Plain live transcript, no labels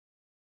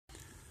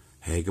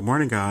Hey, good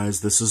morning,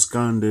 guys. This is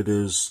Gund. It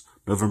is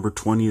November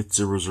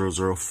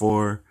 20th,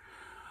 0004.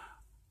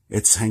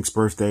 It's Hank's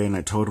birthday, and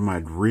I told him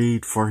I'd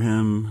read for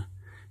him.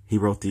 He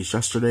wrote these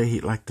yesterday.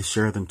 He'd like to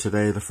share them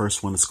today. The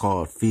first one is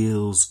called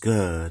Feels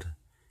Good.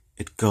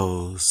 It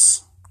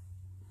goes,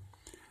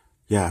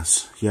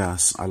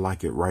 yes, I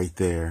like it right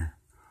there.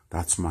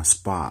 That's my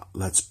spot.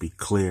 Let's be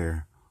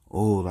clear.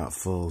 Oh, that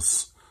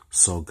feels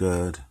so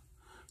good.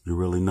 You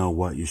really know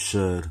what you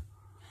should.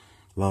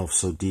 Love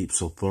so deep,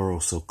 so thorough,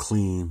 so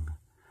clean.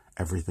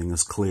 Everything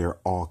is clear,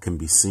 all can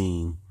be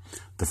seen.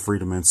 The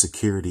freedom and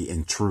security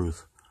and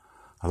truth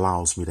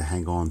allows me to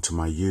hang on to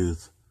my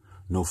youth.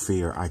 No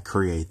fear, I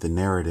create the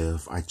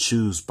narrative. I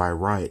choose by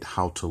right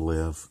how to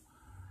live.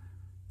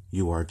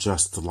 You are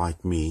just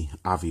like me,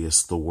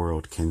 obvious the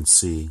world can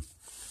see.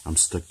 I'm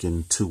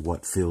sticking to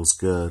what feels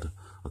good,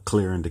 a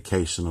clear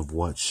indication of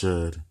what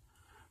should.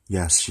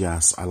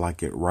 Yes, I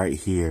like it right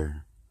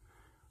here.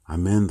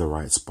 I'm in the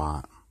right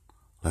spot.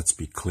 Let's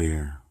be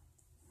clear.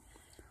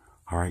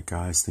 All right,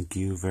 guys, thank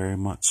you very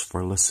much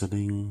for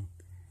listening.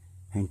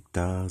 Hank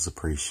does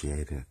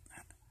appreciate it.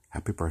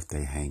 Happy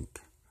birthday, Hank.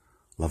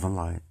 Love and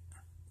light.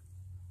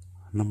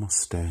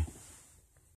 Namaste.